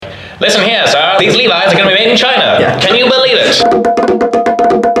Listen here, sir. These Levi's are going to be made in China. Yeah. Can you believe it?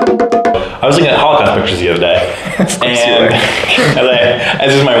 I was looking at Holocaust pictures the other day, and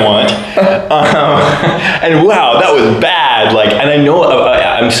as is my want, and wow, that was bad. Like, and I know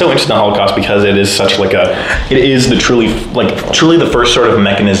I'm so interested in the Holocaust because it is such like it is the truly the first sort of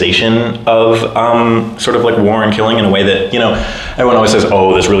mechanization of sort of like war and killing in a way that, you know, everyone always says,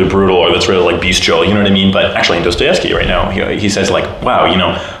 oh, that's really brutal or that's really like bestial, you know what I mean? But actually in Dostoevsky right now, he says like, wow, you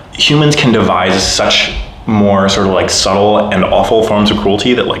know, humans can devise such more sort of like subtle and awful forms of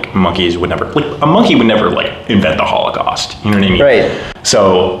cruelty that like monkeys would never, like a monkey would never like invent the Holocaust, you know what I mean? Right.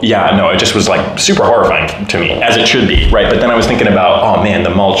 So yeah, no, it just was like super horrifying to me, as it should be, right? But then I was thinking about, oh man, the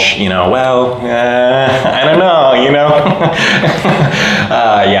mulch, you know, well, I don't know, you know?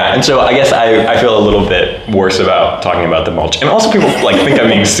 Yeah, and so I guess I feel a little bit worse about talking about the mulch. And also people like think I'm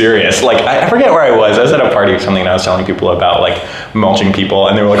being serious. Like I forget where I was at a party or something and I was telling people about like mulching people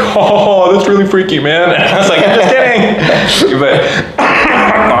and they were like, oh, that's really freaky, man. And I was like, I'm just kidding. But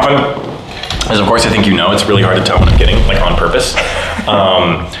often, as of course I think you know, it's really hard to tell when I'm kidding, like on purpose.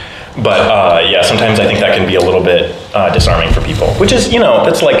 But yeah, sometimes I think that can be a little bit disarming for people, which is, you know,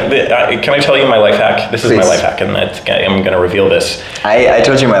 that's like, can I tell you my life hack? This is my life hack, and I'm going to reveal this. I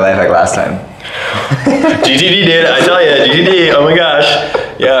told you my life hack last time. GTD, dude, I tell you, GTD, oh my gosh.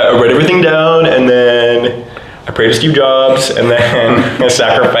 Yeah, I wrote everything down, and then I prayed to Steve Jobs, and then I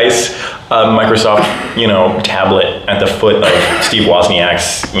sacrifice a Microsoft, you know, tablet at the foot of Steve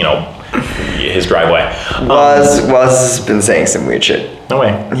Wozniak's, you know, his driveway. Woz has been saying some weird shit. No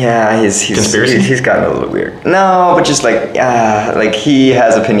way. Yeah, he's Conspiracy? he's gotten a little weird. No, but just like he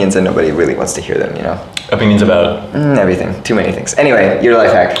has opinions and nobody really wants to hear them, you know. Opinions about? Everything. Too many things. Anyway, your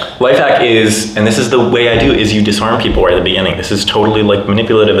life hack. Life hack is, and this is the way I do, is you disarm people right at the beginning. This is totally like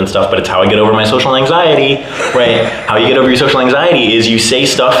manipulative and stuff, but it's how I get over my social anxiety, right? How you get over your social anxiety is you say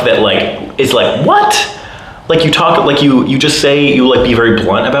stuff that like, is like, what? Like you talk, like you just say, you like be very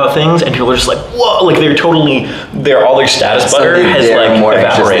blunt about things and people are just like, whoa, like all their status butter has like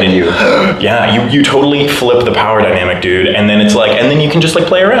evaporated. Yeah, you totally flip the power dynamic, dude. And then it's like, and then you can just like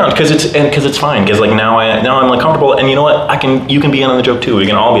play around because it's fine. Because like now I'm like comfortable and you know what, you can be in on the joke too. We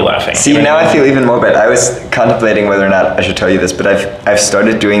can all be laughing. See, now I feel even more bad. I was contemplating whether or not I should tell you this, but I've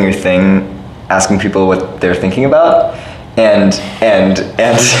started doing your thing, asking people what they're thinking about. And but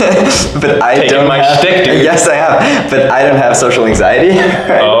I Taking don't my have, shtick, dude. Yes, I have, but I don't have social anxiety.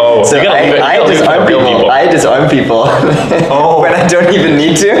 Right? Oh, so you gotta leave it I for real people. I disarm people when I don't even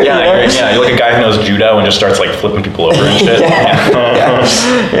need to. Yeah, you're like a guy who knows judo and just starts like flipping people over and shit.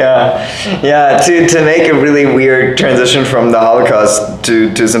 Yeah. To make a really weird transition from the Holocaust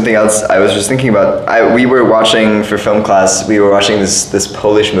to something else, I was just thinking about. We were watching for film class. We were watching this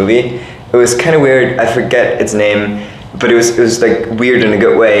Polish movie. It was kind of weird. I forget its name. But it was like weird in a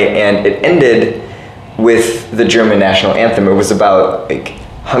good way, and it ended with the German national anthem. It was about like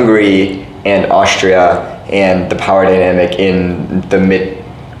Hungary and Austria and the power dynamic in the mid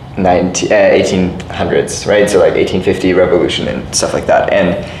 1800s, right? So like 1850 revolution and stuff like that.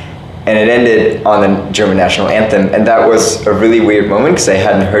 And it ended on the German national anthem, and that was a really weird moment because I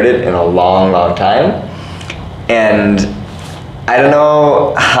hadn't heard it in a long, long time. And I don't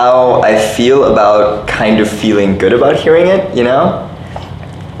know how I feel about kind of feeling good about hearing it, you know?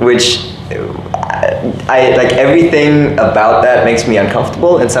 Which, I like everything about that makes me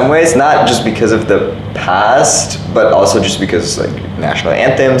uncomfortable in some ways, not just because of the past, but also just because like national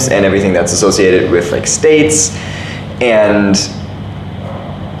anthems and everything that's associated with like states, and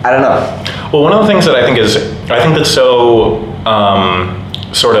I don't know. Well, one of the things that I think that's so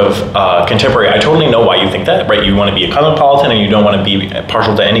sort of contemporary. I totally know why you think that, right? You want to be a cosmopolitan and you don't want to be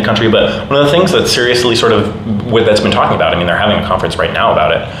partial to any country, but one of the things that's seriously sort of that's been talking about, I mean, they're having a conference right now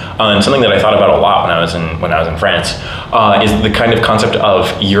about it, and something that I thought about a lot when I was in France, is the kind of concept of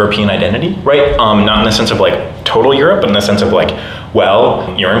European identity, right? Not in the sense of like total Europe, but in the sense of like,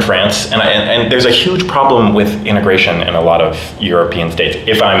 well, you're in France, and there's a huge problem with integration in a lot of European states.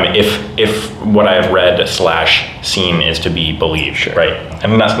 If what I have read / seen is to be believed, sure. Right?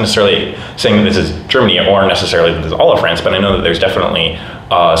 I'm not necessarily saying that this is Germany or necessarily that this is all of France, but I know that there's definitely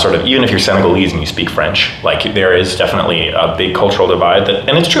sort of, even if you're Senegalese and you speak French, like there is definitely a big cultural divide.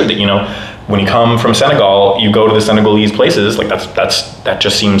 And it's true that, you know, when you come from Senegal, you go to the Senegalese places, like that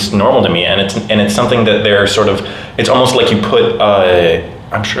just seems normal to me, and it's something that they're sort of, it's almost like you put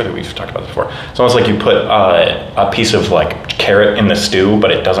I'm sure that we've talked about this before. It's almost like you put a piece of like carrot in the stew, but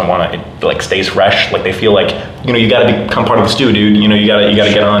it doesn't want to, it like stays fresh. Like they feel like, you know, you got to become part of the stew, dude. You know, you got to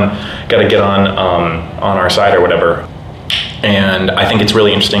get on our side or whatever. And I think it's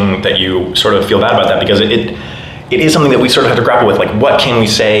really interesting that you sort of feel bad about that, because it is something that we sort of have to grapple with. Like, what can we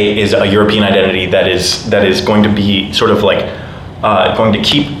say is a European identity that is going to be sort of like going to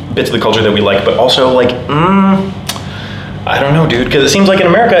keep bits of the culture that we like, but also like, I don't know, dude, because it seems like in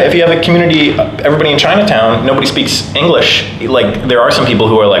America, if you have a community, everybody in Chinatown, nobody speaks English. Like, there are some people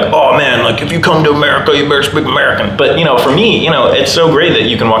who are like, oh man, like, if you come to America, you better speak American. But, you know, for me, you know, it's so great that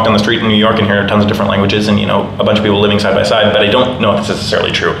you can walk down the street in New York and hear tons of different languages and, you know, a bunch of people living side by side, but I don't know if it's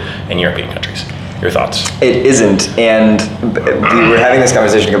necessarily true in European countries. Your thoughts? It isn't, and we were having this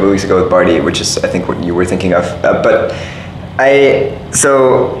conversation a couple of weeks ago with Barty, which is, I think, what you were thinking of. But I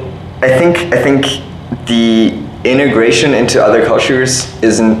think the integration into other cultures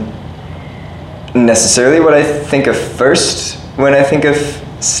isn't necessarily what I think of first when I think of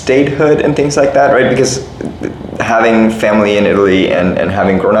statehood and things like that, right? Because having family in Italy and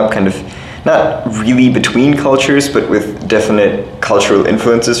having grown up kind of not really between cultures, but with definite cultural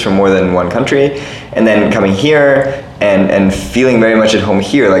influences from more than one country, and then coming here and feeling very much at home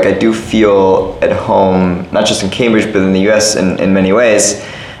here. Like, I do feel at home, not just in Cambridge, but in the US in many ways.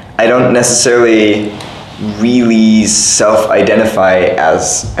 I don't necessarily really self-identify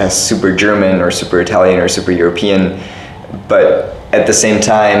as super German or super Italian or super European, but at the same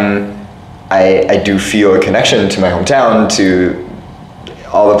time, I do feel a connection to my hometown, to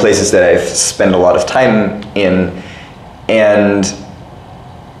all the places that I've spent a lot of time in, and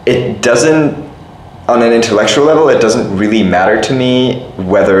it doesn't, on an intellectual level, it doesn't really matter to me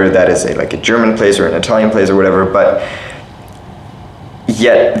whether that is a German place or an Italian place or whatever, but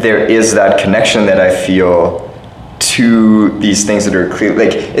yet there is that connection that I feel to these things that are clear.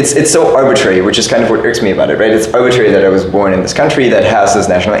 Like, it's so arbitrary, which is kind of what irks me about it, right? It's arbitrary that I was born in this country that has this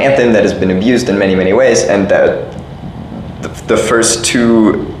national anthem that has been abused in many, many ways, and that the first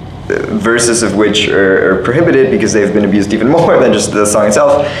two verses of which are prohibited because they've been abused even more than just the song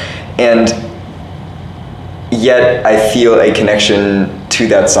itself. And yet I feel a connection to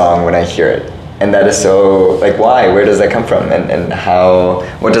that song when I hear it. And that is so, like, why? Where does that come from? And how,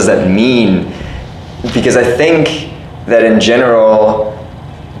 what does that mean? Because I think that in general,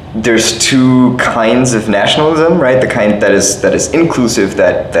 there's two kinds of nationalism, right? The kind that is inclusive,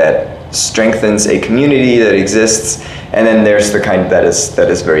 that strengthens a community that exists, and then there's the kind that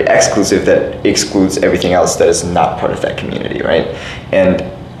is very exclusive, that excludes everything else that is not part of that community, right? And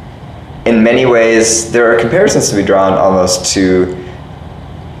in many ways, there are comparisons to be drawn almost to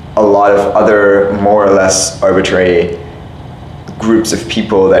a lot of other more or less arbitrary groups of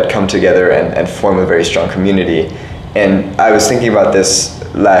people that come together and form a very strong community. And I was thinking about this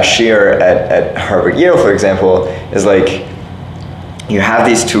last year at Harvard-Yale, for example, is like, you have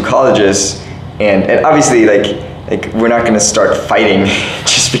these two colleges, and obviously like we're not going to start fighting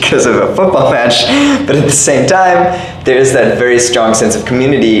just because of a football match, but at the same time, there is that very strong sense of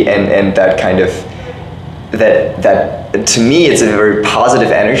community and that kind of, that to me, it's a very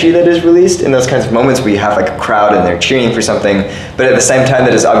positive energy that is released in those kinds of moments where you have like a crowd and they're cheering for something, but at the same time,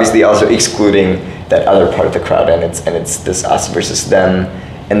 that is obviously also excluding that other part of the crowd, and it's this us versus them,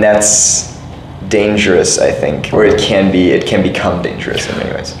 and that's dangerous, I think, or it can become dangerous in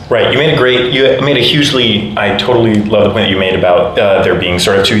many ways. Right. You made a hugely, I totally love the point that you made about there being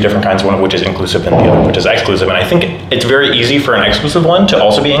sort of two different kinds, one of which is inclusive and the other which is exclusive. And I think it's very easy for an exclusive one to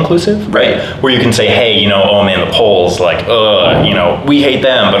also be inclusive, right? Where you can say, hey, you know, oh man, the Poles, like, you know, we hate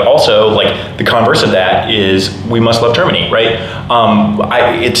them, but also like the converse of that is we must love Germany, right?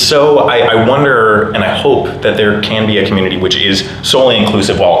 I wonder and I hope that there can be a community which is solely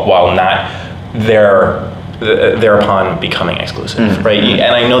inclusive while not thereupon becoming exclusive, right?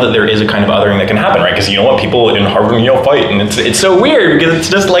 And I know that there is a kind of othering that can happen, right? Because you know what, people in Harvard and Yale fight, and it's so weird because it's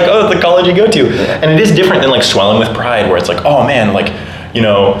just like, oh, it's the college you go to, and it is different than like swelling with pride, where it's like, oh man, like, you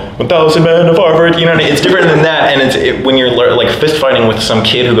know, 1,000 men of Harvard, you know, it's different than that, and when you're like fist fighting with some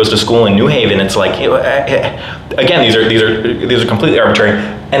kid who goes to school in New Haven, it's like, again, these are completely arbitrary.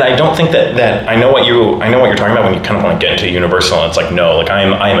 And I don't think that I know what you're talking about when you kind of want to get into universal. And it's like, no, like I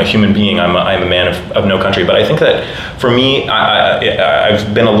am a human being. I'm a man of no country. But I think that for me,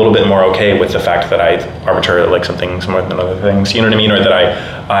 I've been a little bit more okay with the fact that I arbitrarily like some things more than other things. You know what I mean? Or that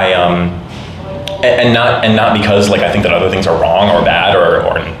and not because like I think that other things are wrong or bad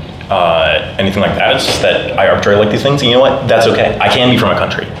or anything like that. It's just that I arbitrarily like these things. And you know what? That's okay. I can be from a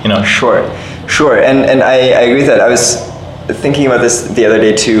country. You know? Sure. And I agree with that. I was thinking about this the other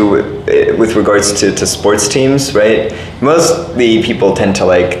day too, with regards to sports teams, right? Mostly people tend to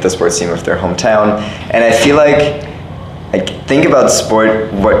like the sports team of their hometown, and I feel like think about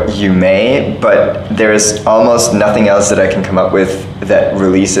sport what you may, but there's almost nothing else that I can come up with that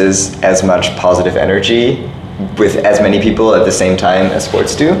releases as much positive energy with as many people at the same time as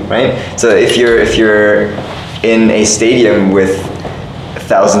sports do, right? So if you're in a stadium with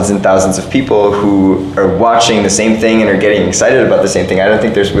thousands and thousands of people who are watching the same thing and are getting excited about the same thing. I don't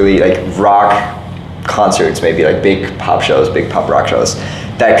think there's really like rock concerts, maybe like big pop shows, big pop rock shows.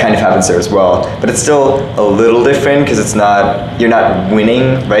 That kind of happens there as well, but it's still a little different because you're not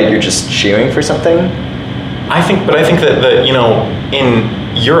winning, right? You're just cheering for something. I think that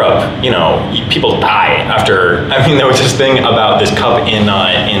in Europe, people die after. I mean, there was this thing about this cup in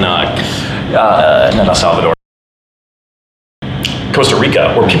not El Salvador, Costa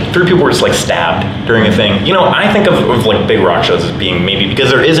Rica, where three people were just like stabbed during a thing. I think of like big rock shows as being maybe because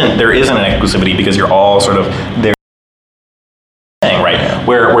there isn't an exclusivity because you're all sort of there, right?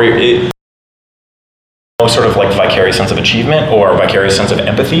 Where it sort of like vicarious sense of achievement or vicarious sense of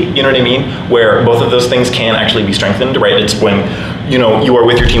empathy, you know what I mean? Where both of those things can actually be strengthened, right? It's when, you are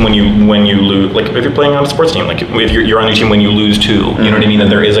with your team when you lose, like if you're playing on a sports team, like if you're on your team when you lose too, you know what I mean? That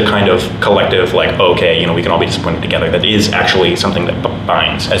there is a kind of collective, like, okay, we can all be disappointed together. That is actually something that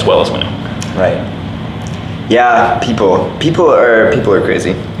binds as well as winning. Right. Yeah, people are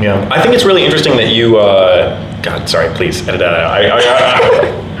crazy. Yeah, I think it's really interesting that you, God, sorry, please edit that out.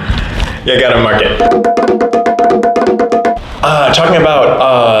 Yeah, gotta mark it. Talking about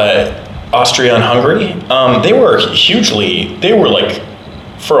Austria and Hungary, they were like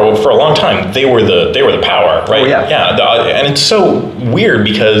for a long time they were the power, right? Oh, yeah. Yeah, and it's so weird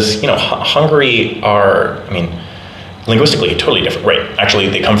because Hungary are, I mean, linguistically totally different, right? Actually,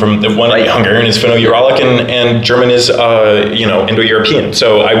 they come from the one. Right. Hungarian is Finno-Uralic and German is Indo-European.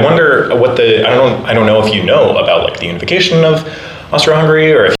 So I wonder I don't know if you know about like the unification of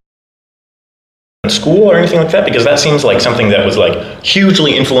Austria-Hungary or if school or anything like that, because that seems like something that was like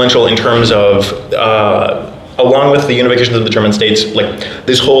hugely influential in terms of along with the unification of the German states, like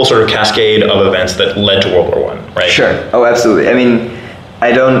this whole sort of cascade of events that led to World War I, right? Sure. Oh, absolutely. I mean,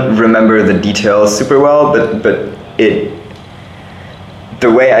 I don't remember the details super well, but the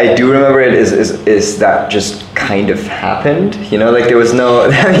way I do remember it is that just kind of happened, like there was no,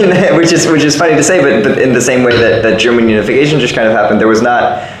 I mean, which is funny to say, but in the same way that German unification just kind of happened, there was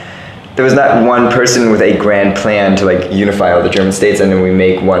not one person with a grand plan to like unify all the German states and then we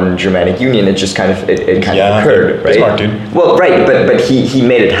make one Germanic union. It just kind of occurred, right? Smart dude. Well, right, but he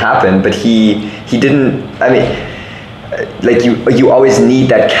made it happen, but he didn't. I mean, like you always need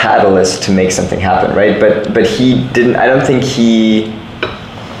that catalyst to make something happen, right? But he didn't. I don't think he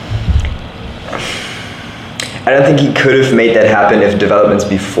could have made that happen if developments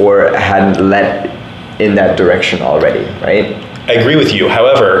before hadn't led in that direction already, right? I agree with you.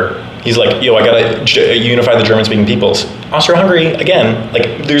 However, he's like, I gotta unify the German-speaking peoples. Austria-Hungary, again,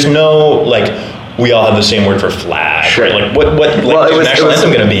 like, there's no, like, we all have the same word for flag, sure. Right? Like, what language is national anthem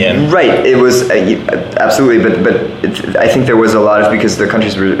going to be in? Right, it was, absolutely, but I think there was a lot of, because the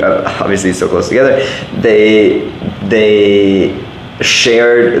countries were obviously so close together, they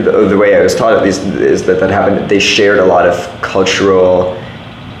shared, the way I was taught at least, is that happened, they shared a lot of cultural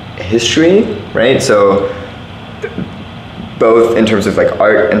history, right? So, both in terms of like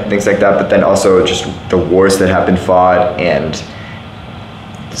art and things like that, but then also just the wars that have been fought and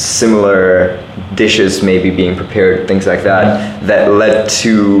similar dishes maybe being prepared, things like that led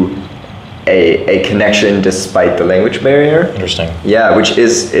to a connection despite the language barrier. Interesting. Yeah, which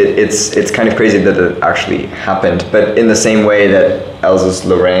is, it's kind of crazy that it actually happened, but in the same way that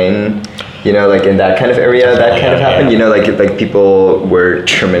Alsace-Lorraine, like in that kind of area, definitely, that kind of happened. Yeah. Like people were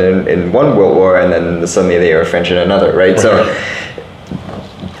German in one World War, and then suddenly they were French in another, right? So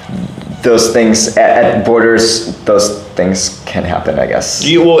those things at borders, those things can happen, I guess.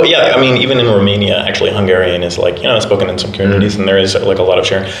 Well, yeah. I mean, even in Romania, actually, Hungarian is like spoken in some communities, and there is like a lot of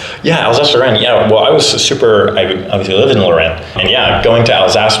sharing. Yeah, Alsace-Lorraine. Yeah. Well, I obviously lived in Lorraine, and yeah, going to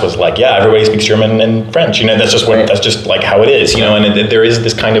Alsace was like, yeah, everybody speaks German and French. That's just that's just like how it is. And there is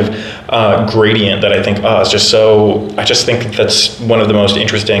this kind of gradient that I think, it's just so. I just think that's one of the most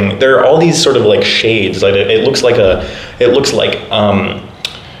interesting. There are all these sort of like shades. Like it looks like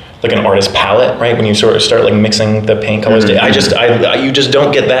like an artist's palette, right? When you sort of start like mixing the paint colors, mm-hmm. You just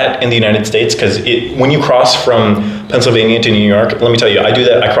don't get that in the United States because when you cross from Pennsylvania to New York, let me tell you, I do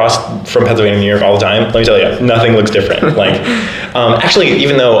that. I cross from Pennsylvania to New York all the time. Let me tell you, nothing looks different. Like, actually,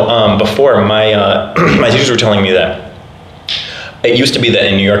 even though before my teachers were telling me that It used to be that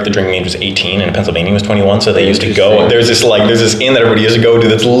in New York the drinking age was 18 and in Pennsylvania was 21, so they used to go. Interesting. There's this inn that everybody used to go to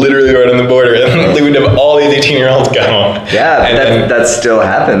that's literally right on the border, and they would have all these 18-year-olds go. Yeah, and that still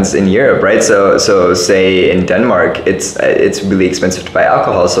happens in Europe, right? So say in Denmark, it's really expensive to buy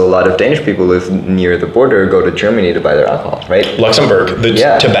alcohol, so a lot of Danish people live near the border go to Germany to buy their alcohol, right? Luxembourg,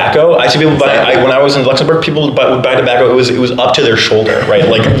 tobacco. I see people buy. When I was in Luxembourg, people would buy tobacco. It was up to their shoulder, right?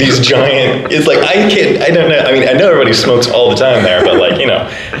 Like these giant. It's like I don't know. I mean, I know everybody smokes all the time there, but like it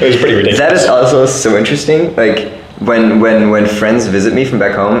was pretty ridiculous. That is also so interesting. Like when friends visit me from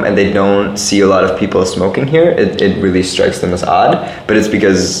back home and they don't see a lot of people smoking here, it really strikes them as odd. But it's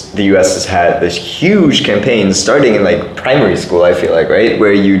because the US has had this huge campaign starting in like primary school, I feel like, right?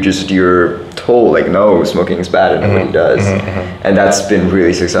 Where you're told like, no, smoking is bad and nobody does. And that's been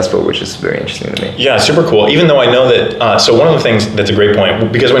really successful, which is very interesting to me. Yeah, super cool. Even though I know that, so one of the things that's a great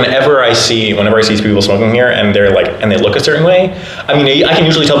point, because whenever I see people smoking here and they're like, and they look a certain way, I mean, I can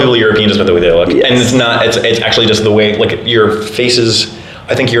usually tell people are European just by the way they look. Yes. And it's actually just the way, like your faces,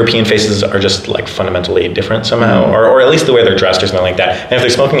 I think European faces are just like fundamentally different somehow, or at least the way they're dressed or something like that. And if they're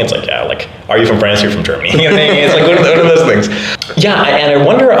smoking, it's like, yeah, like, are you from France? You're from Germany. You know what I mean? It's like one of those things. Yeah, and I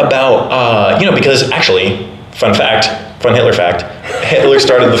wonder about, because actually, fun Hitler fact, Hitler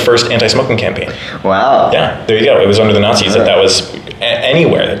started the first anti-smoking campaign. Wow. Yeah, there you go. It was under the Nazis that was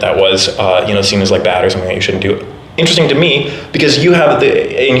anywhere that was, seen as like bad or something that you shouldn't do. Interesting to me because you have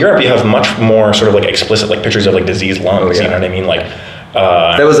in Europe you have much more sort of like explicit like pictures of like diseased lungs. You know what I mean? Like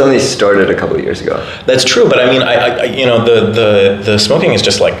that was only started a couple of years ago. That's true, but I mean, the smoking is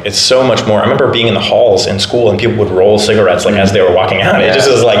just like it's so much more. I remember being in the halls in school and people would roll cigarettes like as they were walking out. It just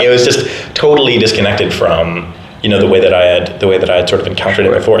was like it was just totally disconnected from the way that I had sort of encountered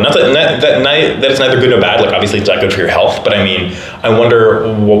it before. Not that it's neither good nor bad. Like obviously it's not good for your health, but I mean, I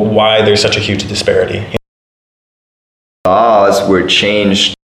wonder why there's such a huge disparity. Laws were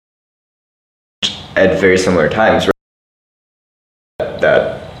changed at very similar times, right?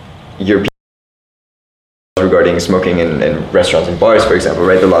 That European regarding smoking in restaurants and bars, for example,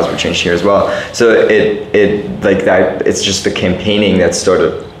 right? The laws were changed here as well. So it like that. It's just the campaigning that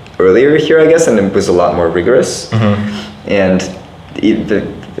started earlier here, I guess, and it was a lot more rigorous. And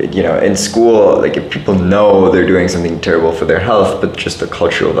in school, like if people know they're doing something terrible for their health, but just the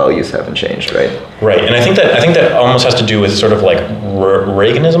cultural values haven't changed, right? Right, and I think that almost has to do with sort of like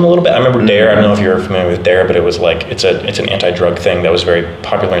Reaganism a little bit. I remember DARE. I don't know if you're familiar with DARE, but it was like it's an anti-drug thing that was very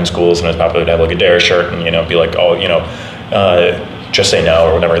popular in schools, and it was popular to have like a DARE shirt and be like, just say no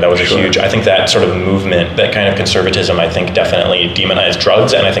or whatever. That was a huge. I think that sort of movement, that kind of conservatism, I think definitely demonized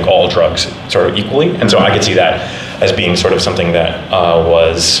drugs, and I think all drugs sort of equally. And so I could see that as being sort of something that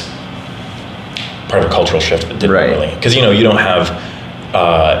was part of a cultural shift that didn't really, because you don't have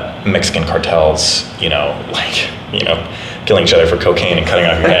Mexican cartels, killing each other for cocaine and cutting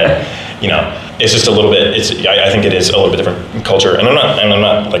off your head. It's just a little bit. I think it is a little bit different culture, and I'm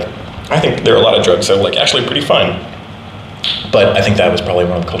not like. I think there are a lot of drugs that are like actually pretty fun. But I think that was probably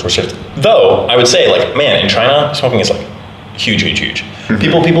one of the cultural shifts. Though I would say, like, man, in China, smoking is like huge.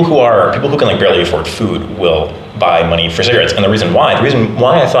 People who can like barely afford food will buy money for cigarettes. And the reason why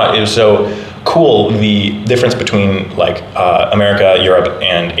I thought it was so cool, the difference between like America, Europe,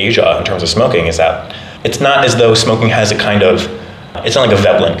 and Asia in terms of smoking is that it's not as though smoking has a kind of. It's not like a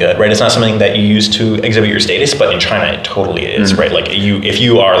Veblen good, right? It's not something that you use to exhibit your status, but in China it totally is, right? Like if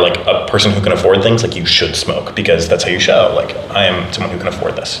you are like a person who can afford things, like you should smoke because that's how you show, like I am someone who can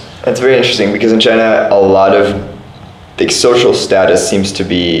afford this. That's very interesting because in China a lot of like social status seems to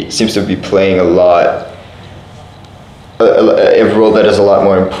be playing a role that is a lot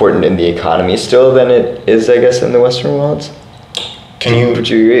more important in the economy still than it is, I guess, in the Western world. Would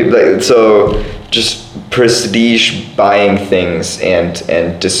you agree? Like, so just prestige buying things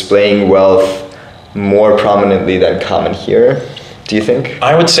and displaying wealth more prominently than common here, do you think?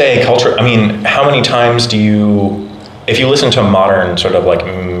 I would say culture. I mean, how many times if you listen to modern sort of like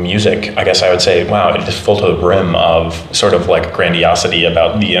music, I guess I would say, wow, it is full to the brim of sort of like grandiosity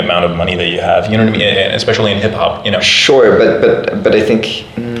about the amount of money that you have. You know what I mean? And especially in hip hop, Sure, but I think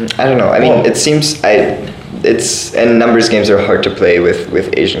I don't know. I mean, it seems and numbers games are hard to play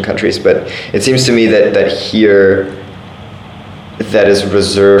with Asian countries, but it seems to me that here that is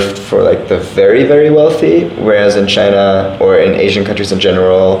reserved for like the very, very wealthy, whereas in China or in Asian countries in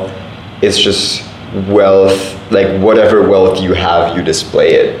general, it's just wealth, like whatever wealth you have, you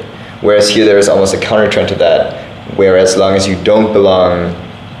display it. Whereas here there is almost a counter trend to that, where as long as you don't belong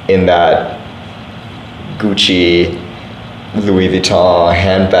in that Gucci, Louis Vuitton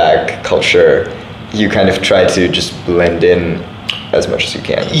handbag culture, you kind of try to just blend in as much as you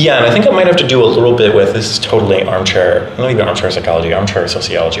can. Yeah, and I think it might have to do a little bit with, this is totally armchair, not even armchair psychology, armchair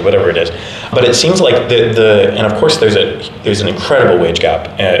sociology, whatever it is. But it seems like and of course there's an incredible wage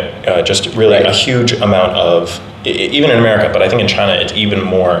gap, just really a huge amount of, even in America, but I think in China it's even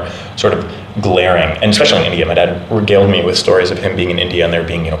more sort of glaring, and especially in India. My dad regaled me with stories of him being in India and there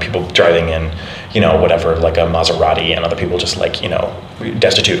being, people driving in, whatever, like a Maserati, and other people just like,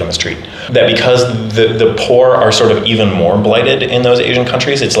 destitute on the street. That because the poor are sort of even more blighted in those Asian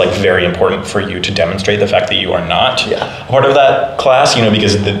countries, it's like very important for you to demonstrate the fact that you are not part of that class,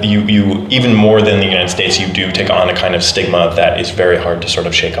 because you even more than the United States, you do take on a kind of stigma that is very hard to sort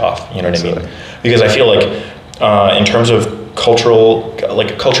of shake off. You know what I mean? Because I feel like in terms of cultural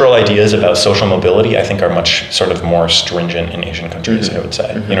ideas about social mobility, I think are much sort of more stringent in Asian countries, I would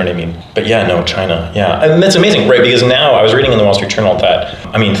say. You know what I mean? But China, and that's amazing, right? Because now I was reading in the Wall Street Journal that,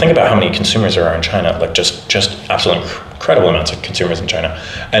 think about how many consumers there are in China, like just absolutely incredible amounts of consumers in China.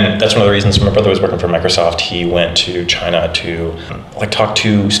 And that's one of the reasons my brother was working for Microsoft. He went to China to talk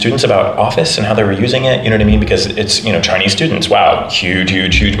to students about Office and how they were using it, you know what I mean? Because it's, Chinese students, wow,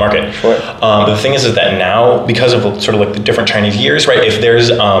 huge market. Sure. But the thing is that now, because of sort of like the different Chinese years, right? If there's,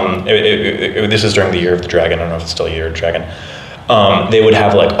 this is during the Year of the Dragon, I don't know if it's still Year of the Dragon, they would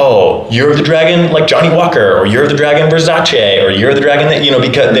have Year of the Dragon, like Johnny Walker, or Year of the Dragon Versace, or Year of the Dragon,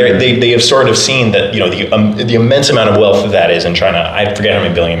 because they have sort of seen that, the immense amount of wealth that is in China. I forget how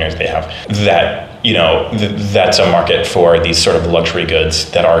many billionaires they have, that, that's a market for these sort of luxury goods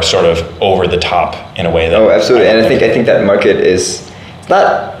that are sort of over the top in a way that... Oh, absolutely. And I think that market is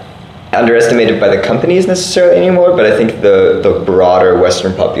not underestimated by the companies necessarily anymore, but I think the broader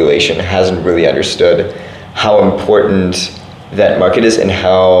Western population hasn't really understood how important that market is and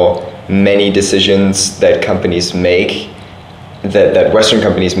how many decisions that companies make, that Western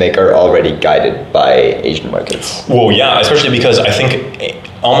companies make, are already guided by Asian markets. Well, yeah, especially because I think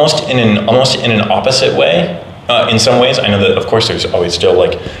almost in an opposite way. In some ways, I know that of course there's always still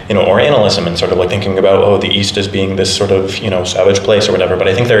Orientalism and sort of thinking about the East as being this sort of savage place or whatever. But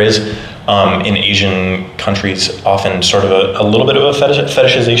I think there is in Asian countries often sort of a little bit of a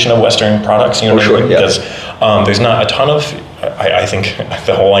fetishization of Western products. What I mean? Because there's not a ton of. I think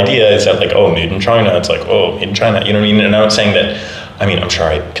the whole idea is that made in China. It's made in China. You know what I mean? And I'm not saying that. I'm sure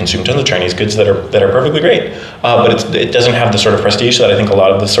I consume tons of Chinese goods that are perfectly great, but it doesn't have the sort of prestige that I think a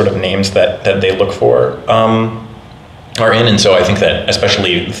lot of the sort of names that they look for are in. And so I think that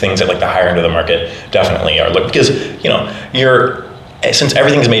especially things at the higher end of the market definitely are because since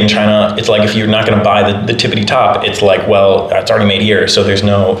everything's made in China, it's if you're not going to buy the tippity top, it's it's already made here. So there's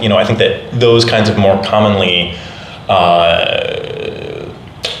no, I think that those kinds of more commonly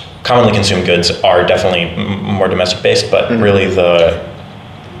consumed goods are definitely more domestic based, but really I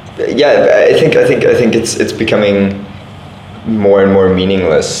think it's becoming more and more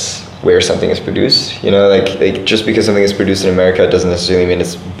meaningless where something is produced. Just because something is produced in America doesn't necessarily mean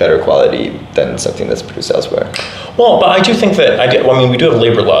it's better quality than something that's produced elsewhere. Well, but I do think that we do have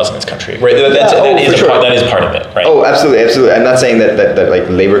labor laws in this country, right? That is part of it, right? Oh, absolutely. I'm not saying that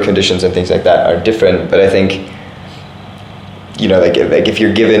labor conditions and things like that are different, but I think if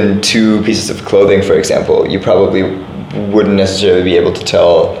you're given two pieces of clothing, for example, you probably wouldn't necessarily be able to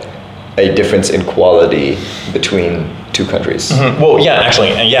tell a difference in quality between two countries. Mm-hmm. Well, yeah, actually,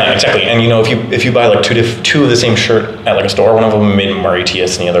 exactly. And if you buy two of the same shirt at a store, one of them made in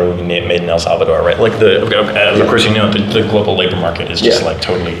Mauritius and the other would be made in El Salvador, right? Of course, the global labor market is just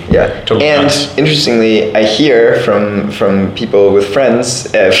totally and nuts. Interestingly, I hear from people with friends,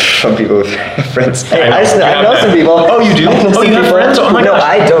 I know some people. Oh, you do? Oh, you have friends? Oh my gosh. No,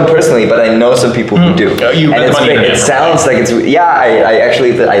 I don't personally, but I know some people who do. And it's great. It sounds like it's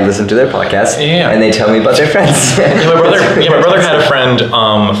I listen to their podcast and they tell me about their friends. My brother had a friend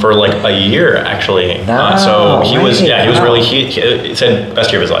for a year actually. So he was really he said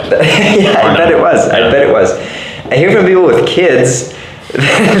best year of his life. I bet it was. I hear from people with kids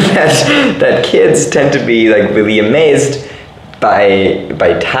that kids tend to be really amazed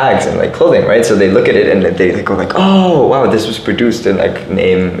by tags and clothing, right? So they look at it and they go oh wow, this was produced in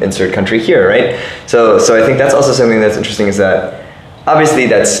name insert country here, right? So I think that's also something that's interesting, is that obviously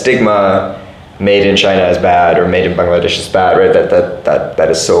that stigma, made in China is bad or made in Bangladesh is bad, right? That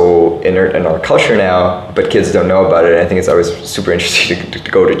is so inert in our culture now, but kids don't know about it. And I think it's always super interesting to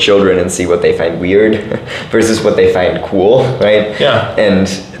go to children and see what they find weird versus what they find cool, right? Yeah. And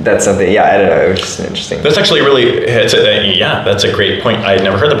that's something, I don't know, it's just interesting. That's actually really, that's a great point. I had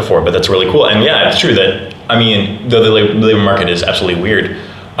never heard that before, but that's really cool. And it's true that, the labor market is absolutely weird.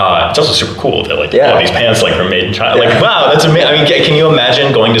 It's also super cool that these pants are made in China. Wow, that's amazing. Can you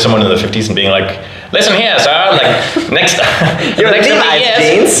imagine going to someone in the 50s and being listen here, sir, like next, in the next 50 Levi's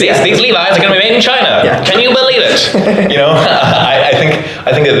years, jeans. these Levi's are going to be made in China. Yeah. Can you believe it? You know, I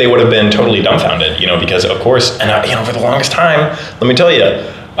think that they would have been totally dumbfounded, you know, because of course, and you know, for the longest time, let me tell you,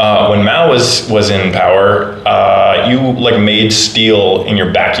 when Mao was in power, you like made steel in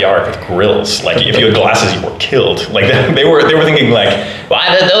your backyard with grills. Like if you had glasses, you were killed. Like they were thinking like, why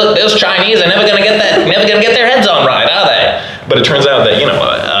those Chinese are never gonna get their heads on right, are they? But it turns out that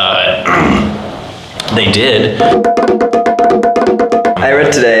they did. I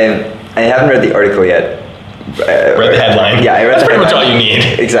read today. I haven't read the article yet. Read the headline. Yeah, I read That's the pretty much headline. all you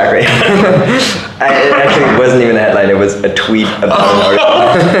need. Exactly. It actually wasn't even a headline. It was a tweet about an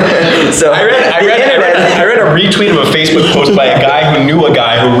article. So I read a retweet of a Facebook post by a guy who knew a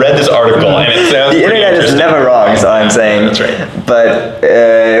guy who read this article, and it sounds The pretty internet is interesting. never wrong, is all I'm saying. That's right. But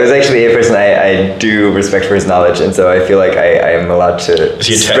it was actually a person I do respect for his knowledge, and so I feel like I am allowed to Is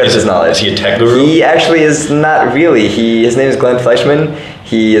he a spread his knowledge. Is he a tech guru? He actually is not really. His name is Glenn Fleischman.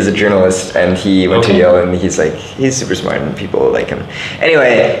 He is a journalist, and he went to Okay. Yale, and he's super smart, and people like him.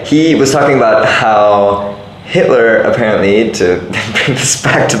 Anyway, he was talking about how Hitler, apparently, to bring this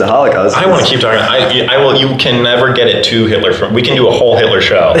back to the Holocaust. I want to keep talking. I will. You can never get it to Hitler. We can do a whole Hitler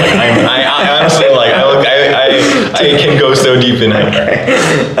show. Like, I honestly like. I can go so deep in Hitler.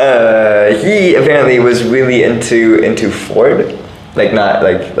 He apparently was really into Ford,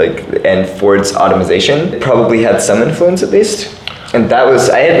 and Ford's automation. Probably had some influence at least. And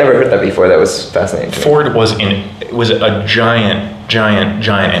I had never heard that before. That was fascinating to me. Ford was a giant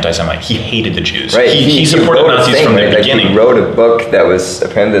anti-Semite. He hated the Jews. Right. He supported wrote a Nazis thing, from the right? Like, beginning. he wrote a book that was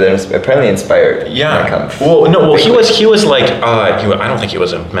apparently inspired. Yeah. Mein Kampf. Well, he was like, I don't think he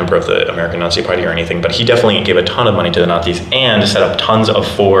was a member of the American Nazi Party or anything, but he definitely gave a ton of money to the Nazis and set up tons of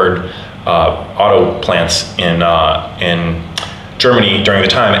Ford auto plants in Germany during the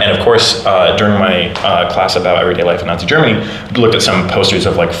time. And of course, during my class about everyday life in Nazi Germany, we looked at some posters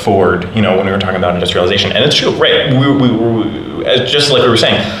of like Ford, you know, when we were talking about industrialization. And it's true, right? We just like we were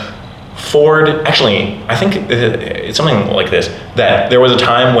saying, Ford, actually, I think it's something like this, that there was a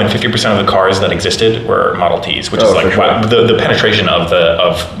time when 50% of the cars that existed were Model Ts, which is like, for sure. wow, the penetration of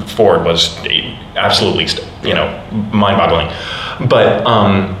Ford was absolutely, mind-boggling. But,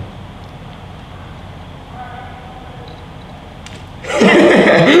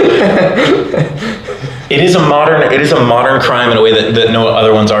 It is a modern crime in a way that no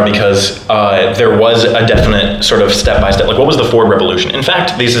other ones are, because there was a definite sort of step-by-step, like what was the Ford Revolution? In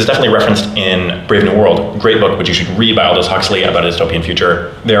fact, this is definitely referenced in Brave New World, great book, which you should read by Aldous Huxley about a dystopian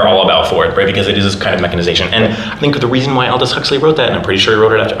future. They're all about Ford, right? Because it is this kind of mechanization. And I think the reason why Aldous Huxley wrote that, and I'm pretty sure he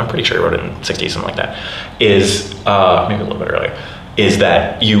wrote it in the 60s, something like that, is maybe a little bit earlier, is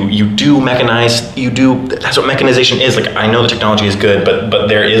that you do mechanize, that's what mechanization is. Like, I know the technology is good, but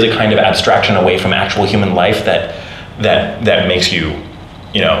there is a kind of abstraction away from actual human life that makes you,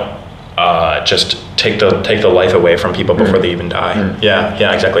 just take the life away from people before they even die.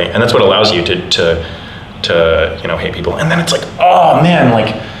 Yeah, exactly. And that's what allows you to hate people. And then it's like, oh man,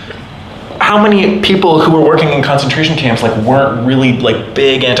 like, how many people who were working in concentration camps like weren't really like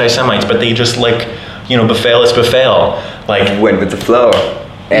big anti-Semites, but they just like, Befehl is Befehl. Like, went with the flow.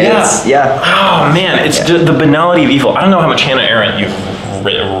 And Oh man, it's the banality of evil. I don't know how much Hannah Arendt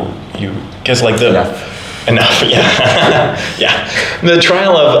because like enough, yeah. Yeah. The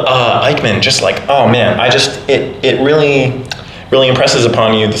trial of Eichmann, just like, oh man, it really, really impresses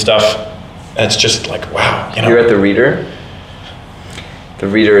upon you the stuff. It's just like, wow, You read The Reader? The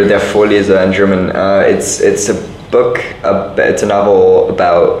Reader, Der Vorleser in German. It's a book, it's a novel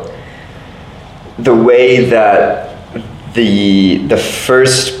about the way that the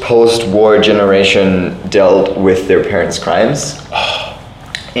first post-war generation dealt with their parents' crimes.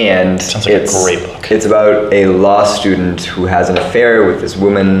 And sounds like a great book. It's about a law student who has an affair with this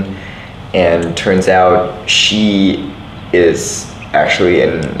woman, and turns out she is actually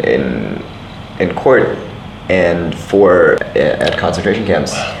in court and at concentration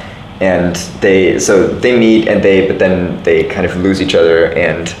camps. And they meet, but then they kind of lose each other,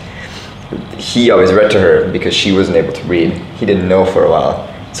 and he always read to her because she wasn't able to read. He didn't know for a while.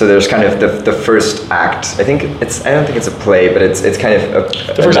 So there's kind of the first act. I don't think it's a play, but it's kind of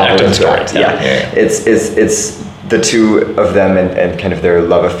the first act of the story. Yeah. It's the two of them and kind of their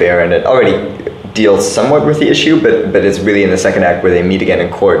love affair, and it already deals somewhat with the issue, but it's really in the second act where they meet again in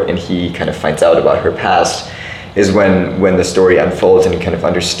court, and he kind of finds out about her past, is when the story unfolds, and you kind of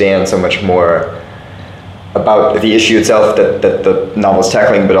understand so much more about the issue itself that the novel's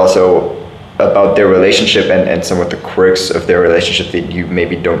tackling, but also about their relationship and some of the quirks of their relationship that you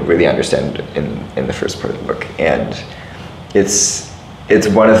maybe don't really understand in the first part of the book. And it's it's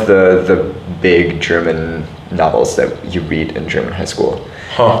one of the big German novels that you read in German high school.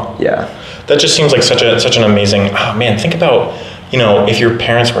 Huh. Yeah. That just seems like such an amazing. Oh man, think about, if your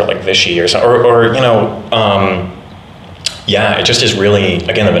parents were like Vichy or something, or yeah, it just is really,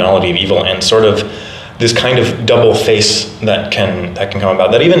 again, the banality of evil, and sort of this kind of double face that can come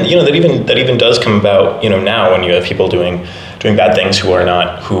about. That even does come about, now when you have people doing bad things who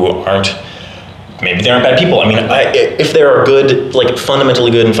aren't. Maybe they aren't bad people. I mean, if there are good, like fundamentally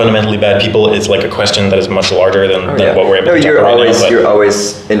good and fundamentally bad people, it's like a question that is much larger than what we're able to talk about right now. You're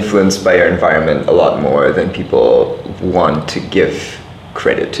always influenced by your environment a lot more than people want to give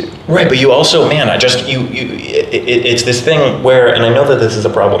credit to. Right, but you also, man, it's this thing where, and I know that this is a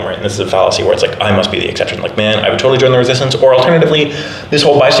problem, right? And this is a fallacy where it's like, I must be the exception. Like, man, I would totally join the resistance. Or alternatively, this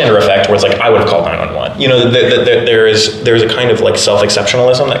whole bystander effect where it's like, I would have called 911. There's a kind of like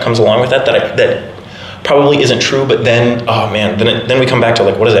self-exceptionalism that comes along with that probably isn't true. But then, oh man, then we come back to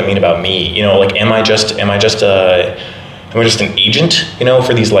like, what does that mean about me? Like, am I just an agent,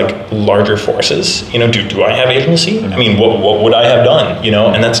 for these like larger forces? Do I have agency? I mean, what would I have done?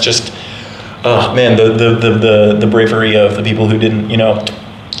 And that's just, man, the bravery of the people who didn't,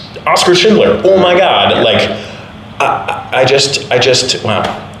 Oskar Schindler. Oh my God! Like, I just wow.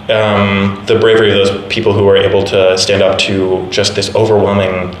 The bravery of those people who are able to stand up to just this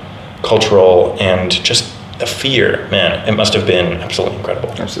overwhelming cultural and just the fear, man, it must have been absolutely incredible.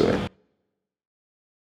 Absolutely.